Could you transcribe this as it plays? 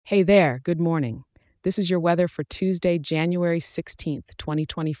Hey there, good morning. This is your weather for Tuesday, January 16th,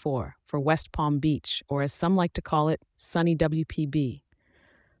 2024, for West Palm Beach, or as some like to call it, sunny WPB.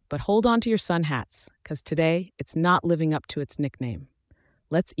 But hold on to your sun hats, because today it's not living up to its nickname.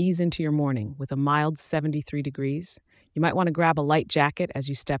 Let's ease into your morning with a mild 73 degrees. You might want to grab a light jacket as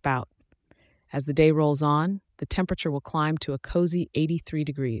you step out. As the day rolls on, the temperature will climb to a cozy 83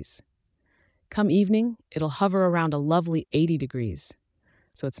 degrees. Come evening, it'll hover around a lovely 80 degrees,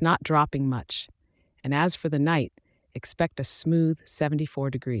 so it's not dropping much. And as for the night, expect a smooth 74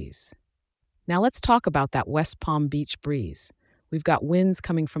 degrees. Now let's talk about that West Palm Beach breeze. We've got winds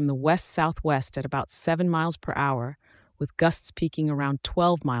coming from the west-southwest at about 7 miles per hour, with gusts peaking around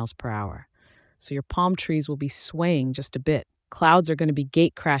 12 miles per hour. So your palm trees will be swaying just a bit. Clouds are going to be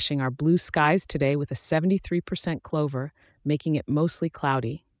gate crashing our blue skies today with a 73% clover, making it mostly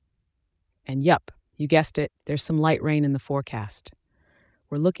cloudy. And yup, you guessed it, there's some light rain in the forecast.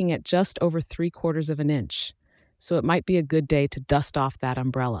 We're looking at just over 3/4 of an inch, so it might be a good day to dust off that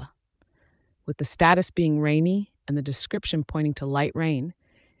umbrella. With the status being rainy and the description pointing to light rain,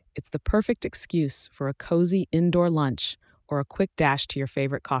 it's the perfect excuse for a cozy indoor lunch or a quick dash to your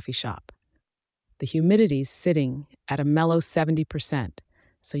favorite coffee shop. The humidity's sitting at a mellow 70%,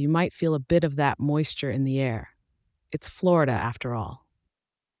 so you might feel a bit of that moisture in the air. It's Florida, after all.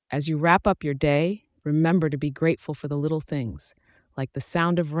 As you wrap up your day, remember to be grateful for the little things, like the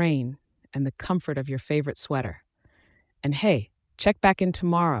sound of rain and the comfort of your favorite sweater. And hey, check back in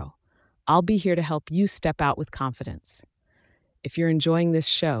tomorrow. I'll be here to help you step out with confidence. If you're enjoying this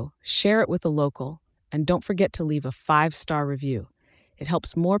show, share it with a local, and don't forget to leave a 5-star review. It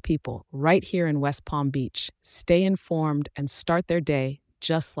helps more people right here in West Palm Beach stay informed and start their day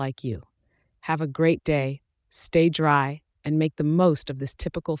just like you. Have a great day, stay dry, and make the most of this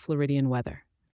typical Floridian weather.